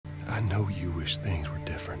know you wish things were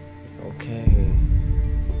different. Okay.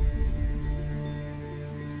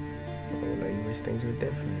 Oh, no, you wish things were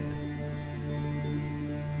different.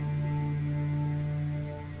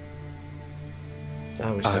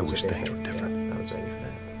 I wish things were different. Yeah, I was ready for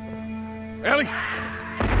that. Ellie!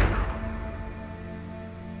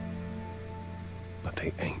 But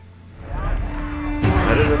they ain't.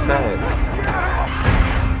 That is a fact.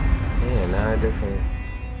 Yeah, now different.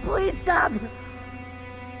 Please stop.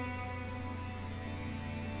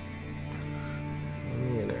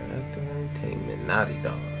 Sony Interactive Entertainment, Naughty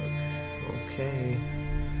Dog. Okay.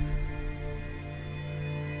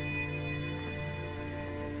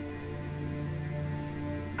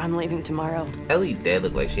 I'm leaving tomorrow. Ellie did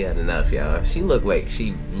look like she had enough, y'all. She looked like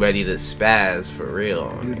she ready to spaz for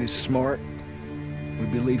real. Do this smart,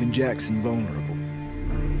 we'd be leaving Jackson vulnerable.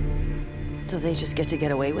 So they just get to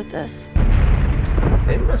get away with this?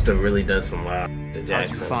 They must have really done some wild to Jackson. How'd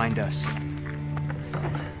you find us?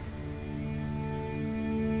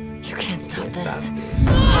 You can't stop this.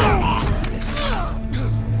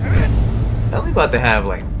 Ellie about to have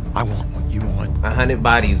like I want what you want, 100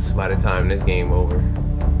 bodies by the time this game over.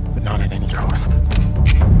 but not at any cost.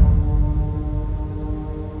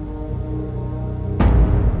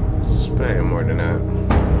 It's probably more than that.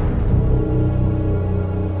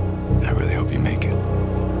 I really hope you make it.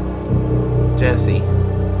 Jesse.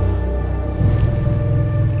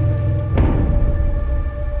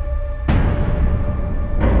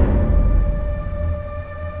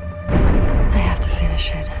 I have to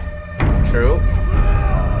finish it. True.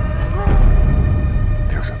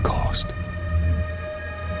 There's a cost.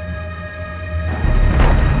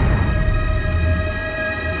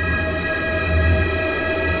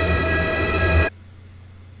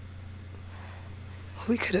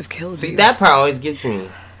 We could have killed See, you. that part always gets me.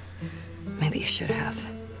 Maybe you should have.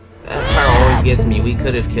 That part always gets me. We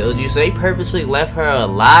could have killed you. So they purposely left her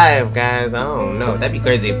alive, guys. I don't know. That'd be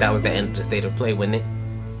crazy if that was the end of the state of play, wouldn't it?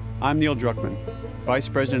 I'm Neil Druckmann, Vice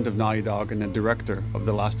President of Naughty Dog and the Director of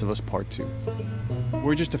The Last of Us Part 2.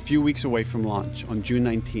 We're just a few weeks away from launch on June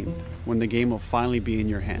 19th, when the game will finally be in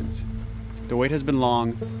your hands. The wait has been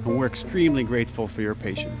long, and we're extremely grateful for your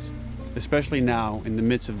patience, especially now in the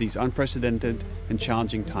midst of these unprecedented and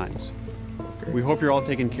challenging times. We hope you're all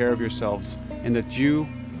taking care of yourselves and that you,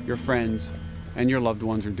 your friends, and your loved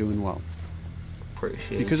ones are doing well.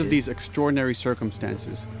 Appreciate Because you. of these extraordinary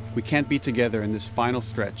circumstances, we can't be together in this final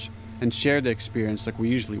stretch and share the experience like we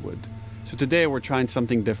usually would. So today we're trying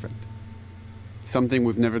something different. Something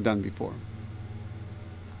we've never done before.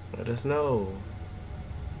 Let us know.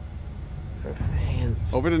 Her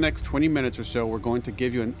fans. Over the next 20 minutes or so, we're going to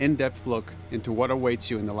give you an in-depth look into what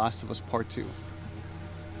awaits you in The Last of Us Part 2,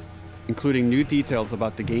 including new details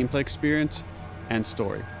about the gameplay experience and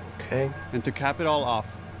story. Okay. And to cap it all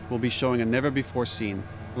off, we'll be showing a never-before-seen,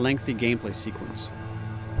 lengthy gameplay sequence.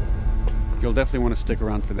 You'll definitely want to stick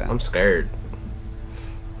around for that. I'm scared.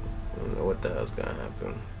 I don't know what the hell's gonna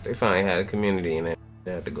happen. They finally had a community and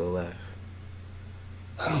they had to go left.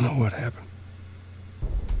 I don't know what happened.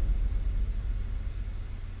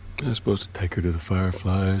 I was supposed to take her to the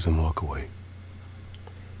Fireflies and walk away.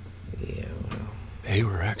 Yeah, well. They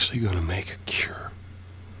were actually going to make a cure.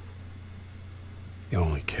 The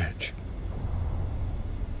only catch,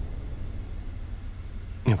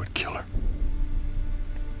 it would kill her.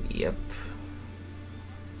 Yep.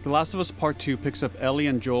 The Last of Us Part 2 picks up Ellie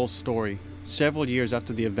and Joel's story several years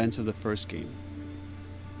after the events of the first game.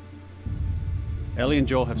 Ellie and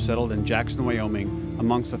Joel have settled in Jackson, Wyoming,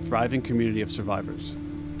 amongst a thriving community of survivors.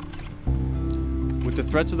 With the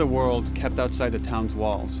threats of the world kept outside the town's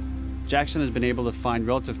walls, Jackson has been able to find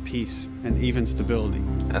relative peace and even stability.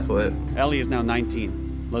 That's lit. Ellie is now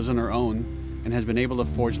 19, lives on her own, and has been able to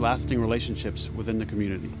forge lasting relationships within the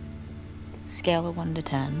community. Scale of 1 to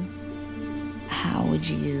 10, how would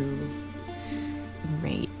you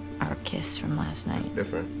rate our kiss from last night? That's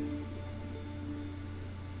different.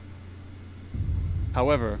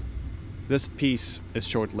 However, this peace is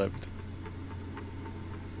short-lived.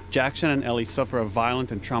 Jackson and Ellie suffer a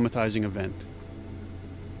violent and traumatizing event.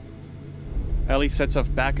 Ellie sets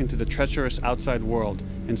off back into the treacherous outside world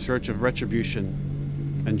in search of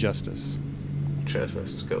retribution and justice.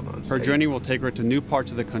 Trespass go on. Her journey will take her to new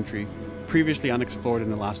parts of the country previously unexplored in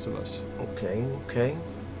The Last of Us. Okay, okay.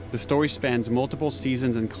 The story spans multiple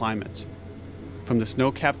seasons and climates, from the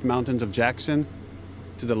snow-capped mountains of Jackson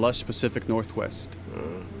to the lush Pacific Northwest.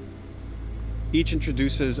 Each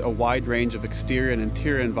introduces a wide range of exterior and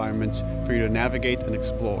interior environments for you to navigate and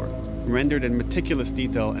explore, rendered in meticulous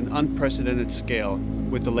detail and unprecedented scale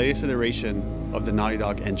with the latest iteration of the Naughty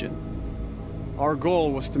Dog engine. Our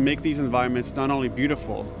goal was to make these environments not only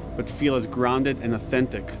beautiful, but feel as grounded and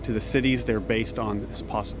authentic to the cities they're based on as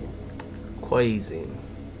possible. Crazy.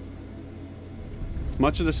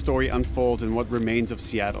 Much of the story unfolds in what remains of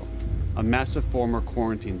Seattle, a massive former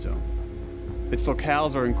quarantine zone. Its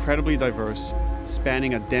locales are incredibly diverse,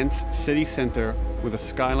 spanning a dense city center with a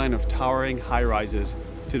skyline of towering high-rises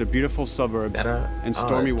to the beautiful suburbs and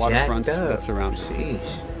stormy waterfronts that surround it.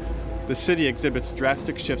 Sheesh. The city exhibits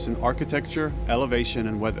drastic shifts in architecture, elevation,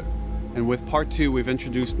 and weather. And with Part 2, we've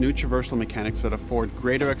introduced new traversal mechanics that afford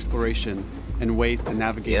greater exploration and ways to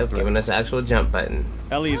navigate Yep, threats. giving us an actual jump button.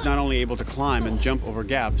 Ellie is not only able to climb and jump over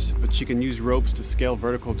gaps, but she can use ropes to scale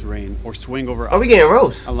vertical terrain or swing over Oh, we getting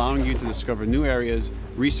ropes. allowing you to discover new areas,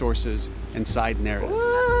 resources, and side narratives.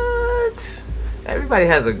 What? Everybody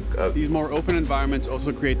has a These more open environments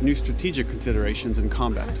also create new strategic considerations in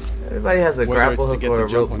combat, everybody has a whether grapple it's to hook get or the a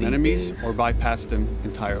jump rope on these enemies days. or bypass them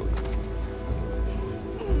entirely.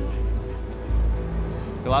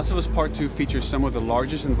 The Last of Us Part 2 features some of the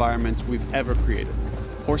largest environments we've ever created.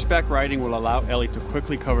 Horseback riding will allow Ellie to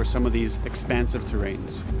quickly cover some of these expansive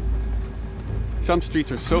terrains. Some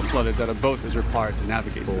streets are so flooded that a boat is required to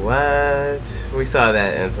navigate them. What? We saw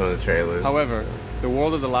that in some of the trailers. However, the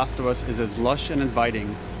world of The Last of Us is as lush and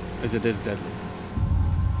inviting as it is deadly.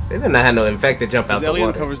 They did not have no infected jump out As the Ellie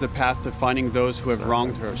water. uncovers the path to finding those who have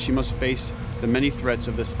wronged her, she must face the many threats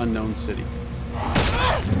of this unknown city.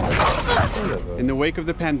 In the wake of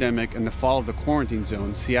the pandemic and the fall of the quarantine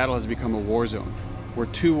zone, Seattle has become a war zone, where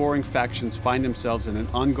two warring factions find themselves in an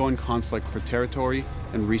ongoing conflict for territory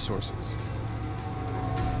and resources.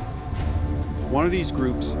 One of these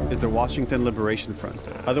groups is the Washington Liberation Front,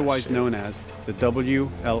 otherwise known as the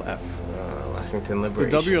WLF. Washington The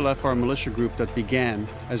Liberation. WLF are a militia group that began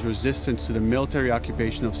as resistance to the military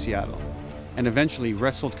occupation of Seattle and eventually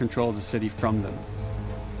wrestled control of the city from them.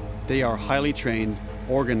 They are highly trained,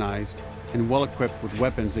 organized, and well-equipped with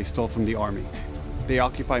weapons they stole from the army. They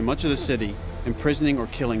occupy much of the city, imprisoning or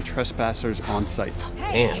killing trespassers on sight.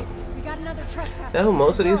 Damn. We got another trespasser. That who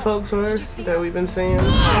most of these folks were that we've been seeing?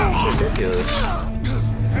 Ridiculous.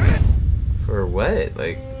 For what?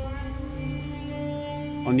 Like,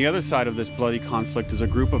 On the other side of this bloody conflict is a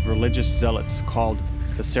group of religious zealots called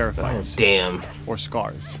the Seraphites, damn. or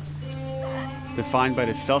Scars, defined by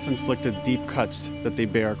the self-inflicted deep cuts that they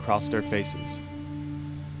bear across their faces.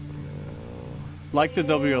 Like the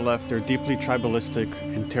WLF, they're deeply tribalistic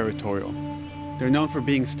and territorial. They're known for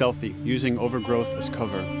being stealthy, using overgrowth as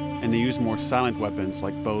cover, and they use more silent weapons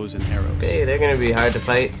like bows and arrows. Okay, they're gonna be hard to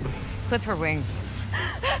fight. Clip her wings.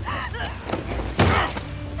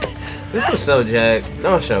 This was so jacked.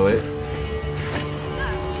 Don't show it.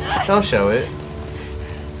 Don't show it.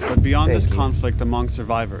 But beyond this Thank you. conflict among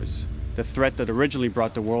survivors, the threat that originally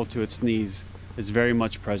brought the world to its knees is very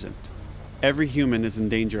much present. Every human is in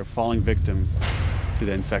danger of falling victim to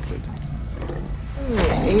the infected.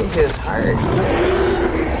 Ate his heart.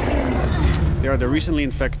 They are the recently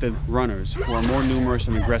infected runners, who are more numerous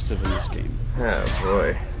and aggressive in this game. Oh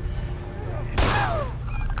boy.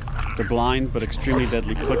 The blind but extremely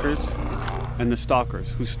deadly clickers, and the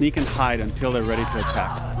stalkers, who sneak and hide until they're ready to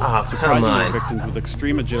attack, Oh, come surprising their on. victims with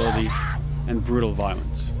extreme agility and brutal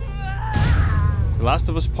violence. The Last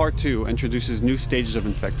of Us Part 2 introduces new stages of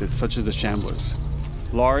infected, such as the Shamblers.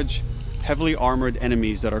 Large, heavily armored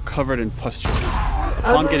enemies that are covered in pustule.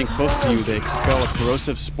 Upon getting close to you, they expel a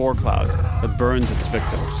corrosive spore cloud that burns its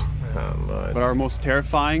victims. Oh lord. But our most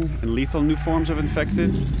terrifying and lethal new forms of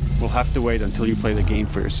infected will have to wait until you play the game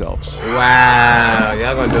for yourselves. Wow,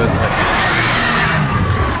 y'all gonna do it so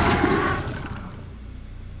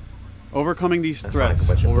Overcoming these That sounds like a threats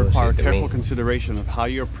bunch of will require bullshit to careful me. consideration of how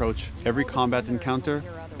you approach every combat encounter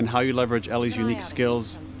and how you leverage Ellie's unique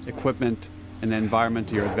skills, equipment, and the environment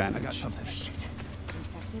to your advantage.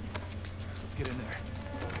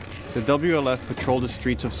 The WLF patrol the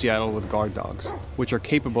streets of Seattle with guard dogs, which are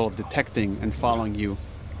capable of detecting and following you,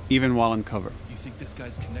 even while in cover. You think this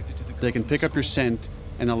guy's connected to the They can pick up your scent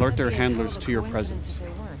and alert their handlers to your presence.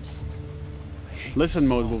 Listen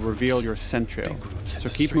mode will reveal your scent trail, so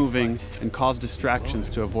keep moving and cause distractions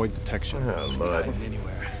to avoid detection. Oh lord.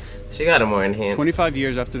 anywhere? She got a more enhanced. 25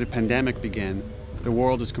 years after the pandemic began, the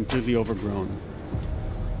world is completely overgrown.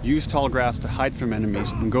 Use tall grass to hide from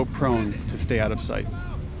enemies and go prone to stay out of sight.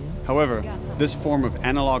 However, this form of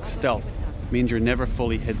analog stealth means you're never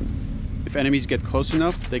fully hidden. If enemies get close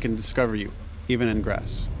enough, they can discover you, even in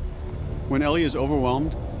grass. When Ellie is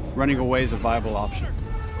overwhelmed, running away is a viable option.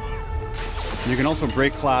 You can also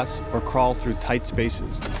break glass or crawl through tight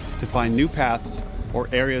spaces to find new paths or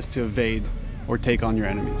areas to evade or take on your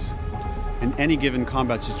enemies. In any given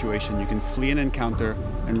combat situation, you can flee an encounter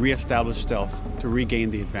and re-establish stealth to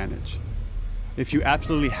regain the advantage. If you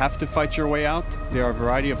absolutely have to fight your way out, there are a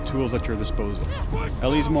variety of tools at your disposal.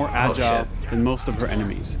 Ellie's more agile than most of her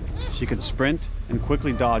enemies. She can sprint and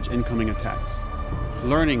quickly dodge incoming attacks.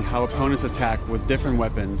 Learning how opponents attack with different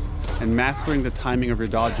weapons and mastering the timing of your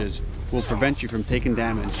dodges will prevent you from taking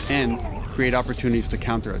damage and create opportunities to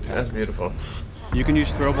counterattack. That's beautiful. You can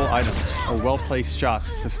use throwable items or well-placed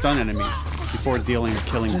shots to stun enemies before dealing a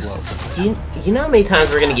killing blow. You know how many times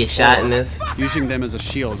we're gonna get shot in this? Using them as a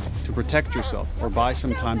shield to protect yourself or buy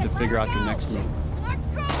some time to figure out your next move.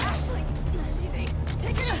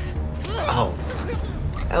 Oh,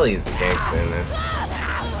 Ellie is a gangster in this.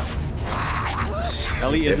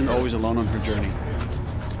 Ellie isn't always alone on her journey.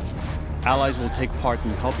 Allies will take part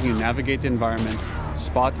in helping you navigate the environments,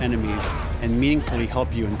 spot enemies, and meaningfully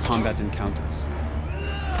help you in combat encounters.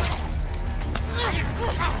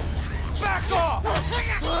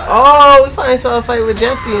 Oh, we finally saw a fight with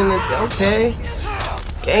Jesse in the... Okay.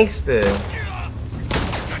 Gangster.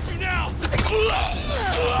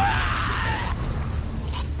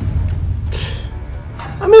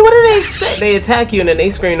 I mean, what do they expect? They attack you and then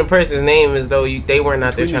they scream the person's name as though they weren't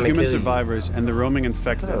out there trying to kill you. Between the human survivors and the roaming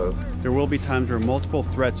infected, there will be times where multiple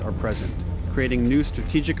threats are present, creating new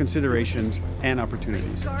strategic considerations and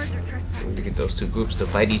opportunities. You get those two groups to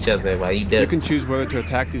fight each other while you dead. You can choose whether to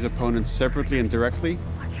attack these opponents separately and directly,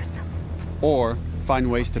 or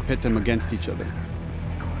find ways to pit them against each other.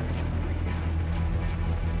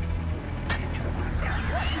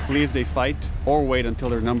 Flee as they fight, or wait until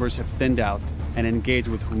their numbers have thinned out and engage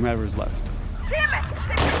with whomever's left.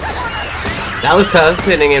 That was tough,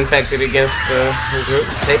 pitting infected against the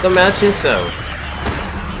groups. Take them out yourself.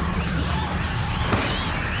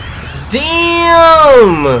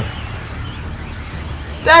 Damn!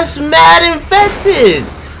 That's mad infected!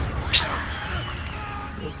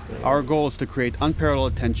 Our goal is to create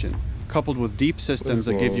unparalleled attention, coupled with deep systems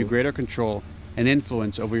that give you greater control and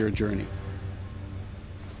influence over your journey.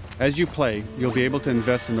 As you play, you'll be able to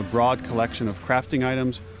invest in a broad collection of crafting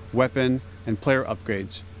items, weapon, and player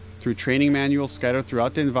upgrades through training manuals scattered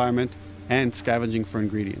throughout the environment and scavenging for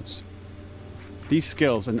ingredients. These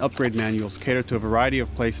skills and upgrade manuals cater to a variety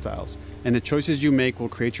of playstyles, and the choices you make will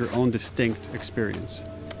create your own distinct experience.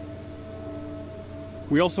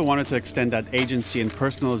 We also wanted to extend that agency and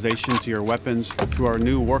personalization to your weapons through our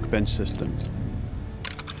new workbench system.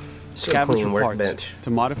 Scavenge for parts to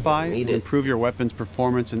modify and improve your weapon's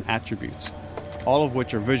performance and attributes, all of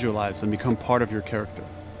which are visualized and become part of your character.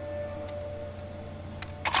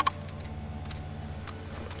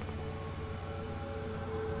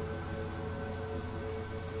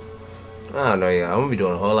 I don't know, y'all. I'm gonna be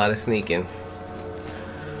doing a whole lot of sneaking.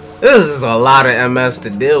 This is a lot of MS to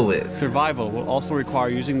deal with. Survival will also require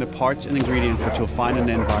using the parts and ingredients that you'll find in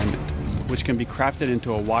the environment, which can be crafted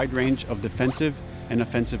into a wide range of defensive and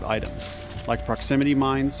offensive items, like proximity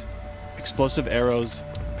mines, explosive arrows,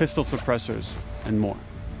 pistol suppressors, and more.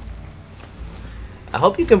 I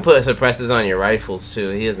hope you can put suppressors on your rifles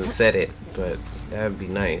too. He hasn't said it, but that'd be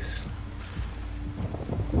nice.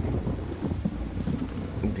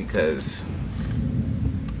 Because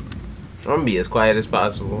I'm gonna be as quiet as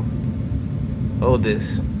possible. Hold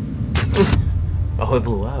this. Oh, it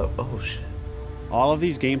blew up. Oh shit. All of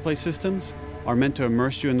these gameplay systems are meant to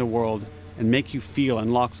immerse you in the world and make you feel in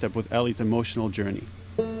lockstep with Ellie's emotional journey.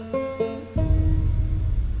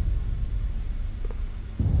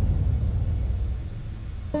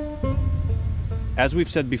 As we've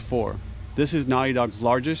said before, this is Naughty Dog's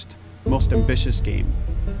largest, most ambitious game.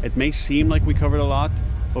 It may seem like we covered a lot,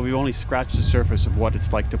 but we've only scratched the surface of what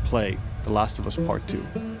it's like to play The Last of Us Part 2.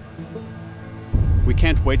 We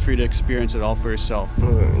can't wait for you to experience it all for yourself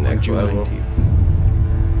on June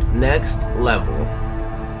 19th. Next level.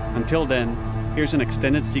 Until then, here's an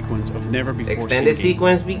extended sequence of never before seen Extended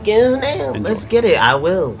sequence begins now. Enjoy. Let's get it. I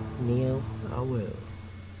will, Neo. I will.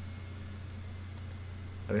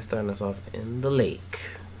 They're starting us off in the lake,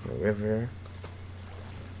 the river.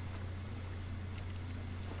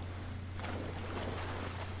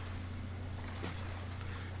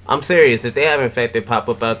 I'm serious. If they have infected pop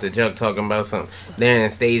up out the junk talking about something, they're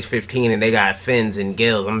in stage 15 and they got fins and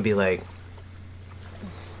gills, I'm gonna be like,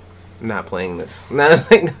 I'm not playing this. Not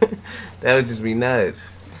like that would just be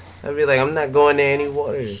nuts. I'd be like, I'm not going near any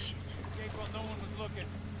water.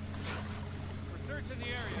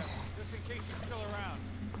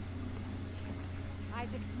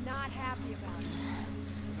 Isaac's not happy about it.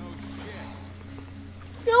 No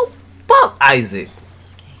shit. Yo, fuck Isaac.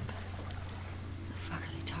 Escape. The fuck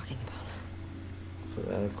are they talking about? That's a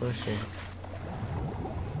valid question.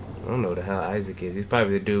 I don't know who the hell Isaac is. He's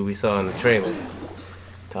probably the dude we saw in the trailer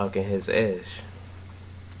talking his ish.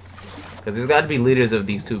 Because there's got to be leaders of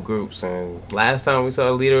these two groups. And last time we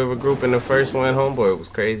saw a leader of a group in the first one, Homeboy was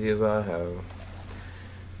crazy as all hell.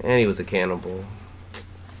 And he was a cannibal.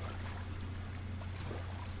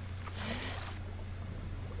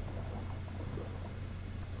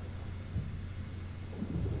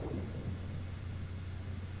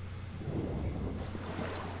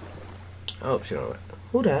 Oh, she don't.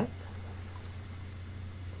 Who that?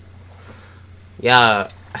 Yeah,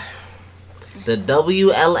 the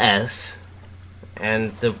WLS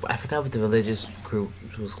and the I forgot what the religious group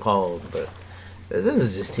was called, but this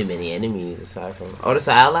is just too many enemies aside from. Oh, this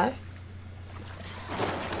an ally?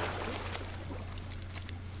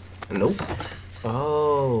 Nope.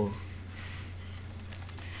 Oh.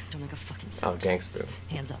 Don't make a fucking Oh, sound. gangster.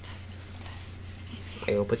 Hands up.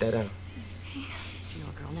 Hey, yo, put that down. You know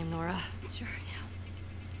a girl named Nora? Sure,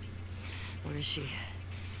 yeah. Where is she?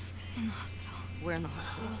 In the hospital. Where in the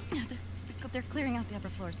hospital? Yeah, they're clearing out the upper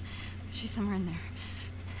floors. She's somewhere in there.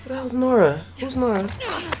 What the hell's Nora? Who's Nora?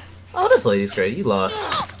 Oh, this lady's great. You lost.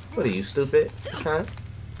 What are you, stupid? Huh?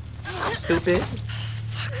 Stupid?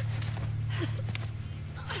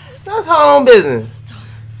 That's her own business.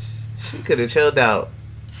 She could have chilled out.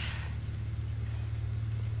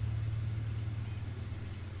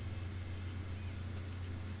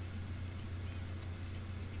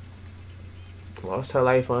 Lost her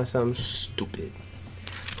life on something stupid.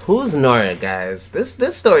 Who's Nora, guys?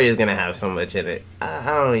 This story is gonna have so much in it. I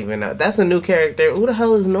don't even know. That's a new character. Who the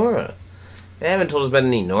hell is Nora? They haven't told us about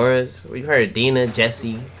any Noras. We've heard Dina,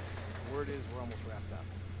 Jesse. Word is we're almost wrapped up.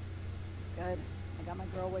 Good. I got my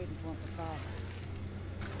girl waiting for him for 5.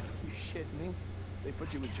 You shitting me? They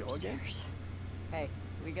put you with Joe again? Upstairs. Hey,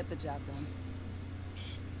 we get the job done.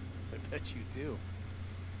 I bet you do.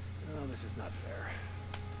 Oh, this is not fair.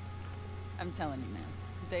 I'm telling you, man.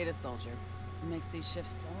 Data soldier. It makes these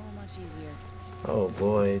shifts so much easier. Oh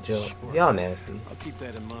boy, Joe. Y'all nasty. I'll keep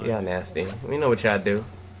that in mind. Y'all nasty. We know what y'all do.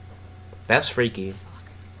 That's freaky. Fuck.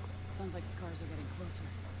 Sounds like scars are getting closer.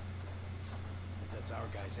 That's our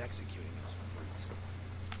guys executing those freaks.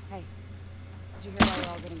 Hey, did you hear why we're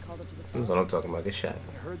all getting called up to the That's front? what I'm talking about. Get shot.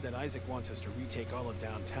 I heard that Isaac wants us to retake all of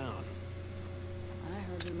downtown. I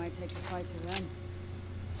heard we might take the fight to them.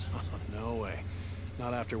 No way.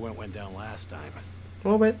 Not after what went down last time.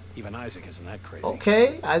 Well, but Even Isaac isn't that crazy.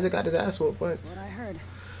 okay. Isaac got his ass whooped That's once. what I heard.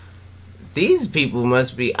 These people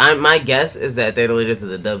must be. My guess is that they're the leaders of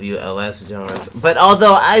the WLS Johns. But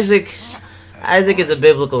although Isaac is a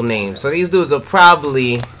biblical name, so these dudes are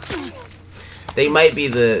probably. They might be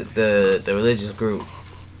the religious group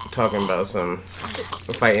talking about some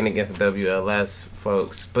fighting against the WLS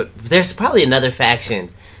folks. But there's probably another faction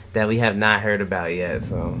that we have not heard about yet.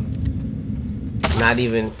 So not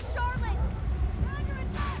even.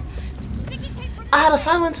 I had a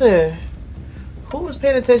silencer. Who was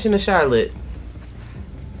paying attention to Charlotte?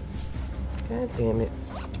 God damn it.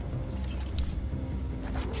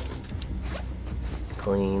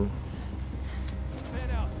 Clean. Man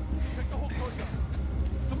out. Check the whole coast up.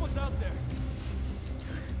 Someone's out there.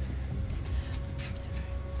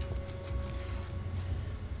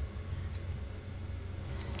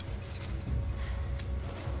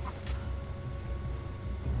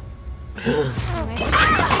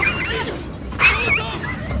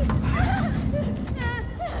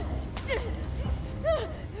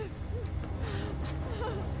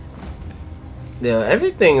 Yo,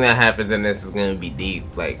 everything that happens in this is gonna be deep,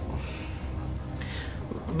 but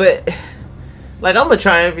I'm gonna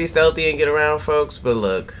try and be stealthy and get around folks, but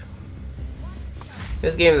look,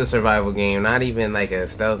 this game is a survival game, not even like a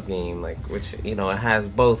stealth game, which, you know, it has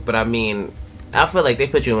both, but I mean, I feel like they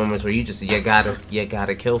put you in moments where you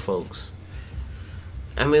gotta kill folks.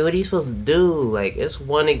 I mean, what are you supposed to do? Like, it's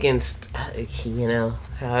one against, you know,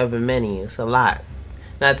 however many, it's a lot.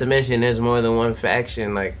 Not to mention, there's more than one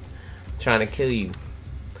faction, trying to kill you.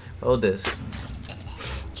 Hold this.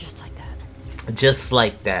 Just like that. Just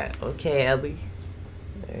like that. Okay, Ellie.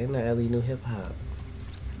 Ain't no Ellie new hip hop.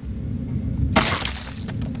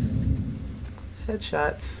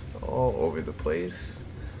 Headshots all over the place.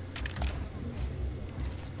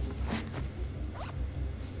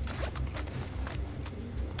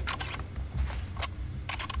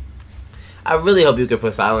 I really hope you can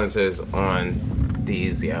put silencers on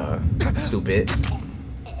these, y'all. Stupid.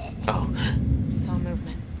 Oh. Saw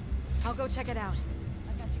movement. I'll go check it out.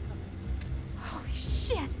 I got you covered. Holy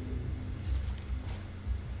shit!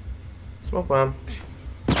 Smoke bomb.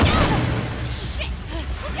 Shit!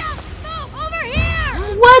 Look out! No! Over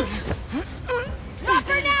here! What? Drop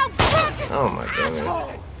her now! Brooke! Oh my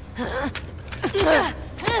goodness.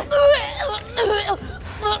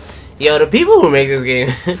 Yo, the people who make this game,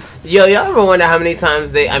 yo, y'all ever wonder how many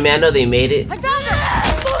times they? I mean, I know they made it. I found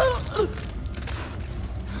her!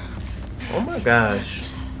 Oh my gosh,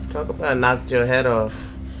 talk about knocked your head off.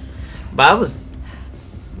 But I was,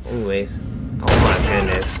 anyways. Oh my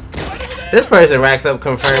goodness, this person racks up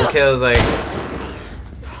confirmed kills like.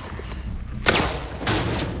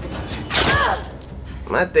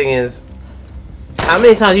 My thing is, how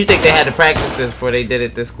many times you think they had to practice this before they did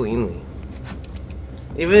it this cleanly?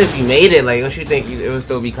 Even if you made it, like, don't you think it would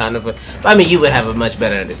still be kind of a... But, I mean, you would have a much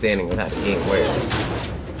better understanding of how the game works.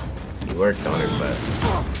 You worked on it, but...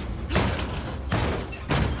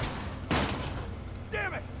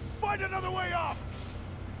 Damn it! Find another way off!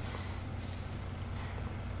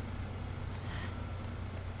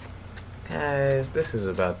 Guys, this is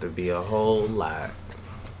about to be a whole lot.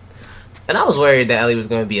 And I was worried that Ellie was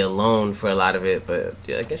going to be alone for a lot of it, but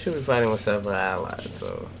yeah, I guess she'll be fighting with several allies,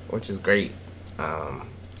 so... Which is great. I'm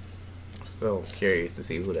still curious to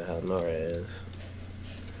see who the hell Nora is.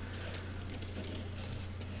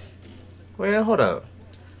 Wait, hold up.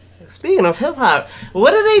 Speaking of hip hop,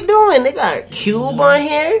 what are they doing? They got Cube on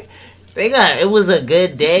here. They got It Was a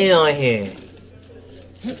Good Day on here.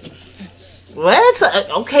 What?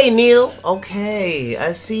 Okay, Neil. Okay,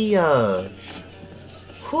 I see.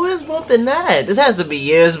 Who is bumping that? This has to be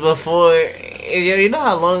years before. You know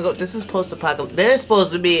how long ago this is post-apocalyptic? They're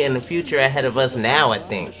supposed to be in the future ahead of us now, I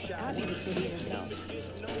think.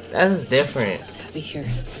 That's different. Be here.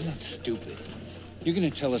 I'm not stupid. You're gonna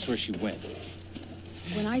tell us where she went.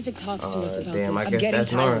 When Isaac talks to us about damn, this, I guess getting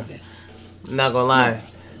that's tired Nora. of this. I'm not gonna lie.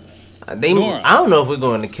 Nora. I don't know if we're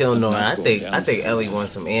going to kill Nora. not I going think down. Ellie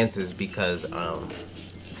wants some answers because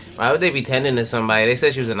why would they be tending to somebody? They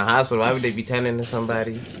said she was in the hospital. Why would they be tending to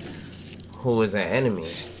somebody who was an enemy?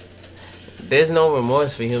 There's no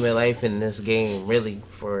remorse for human life in this game, really,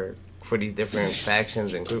 for these different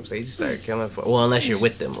factions and groups. They just start killing folks. Well, unless you're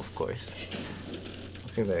with them, of course.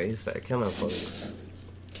 It seems like they just start killing folks.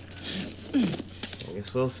 I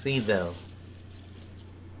guess we'll see, though.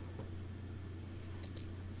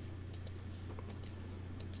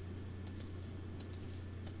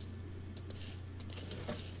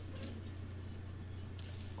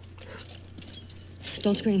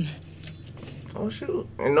 Don't scream. Oh shoot!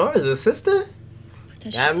 And Nora's a sister?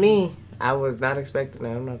 That Got shit- me. I was not expecting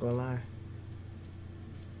that. I'm not gonna lie.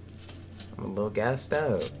 I'm a little gassed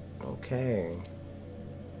up. Okay.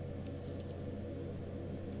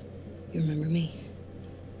 You remember me?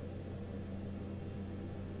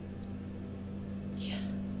 Yeah.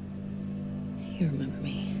 You remember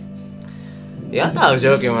me. Yeah, I thought I was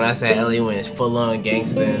joking when I said Ellie went full on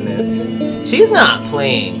gangster in this. She's not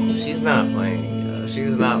playing. She's not playing.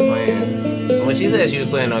 She's not playing. When she said she was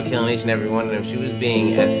planning on killing each and every one of them, she was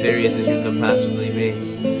being as serious as you could possibly be.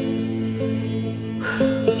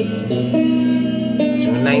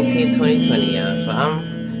 June 19th, 2020, y'all. So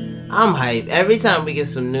I'm hyped. Every time we get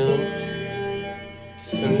some new-ish.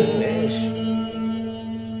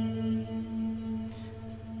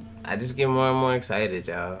 I just get more and more excited,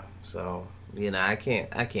 y'all. So, you know, I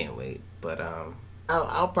can't wait. But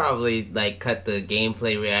I'll probably like cut the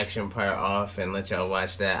gameplay reaction part off and let y'all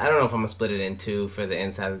watch that. I don't know if I'm gonna split it in two for the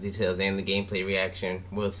insider details and the gameplay reaction.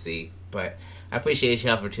 We'll see. But I appreciate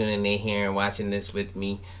y'all for tuning in here and watching this with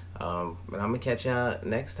me. But I'm gonna catch y'all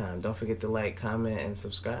next time. Don't forget to like, comment, and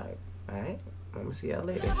subscribe. Alright? I'm gonna see y'all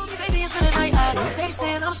later. Peace.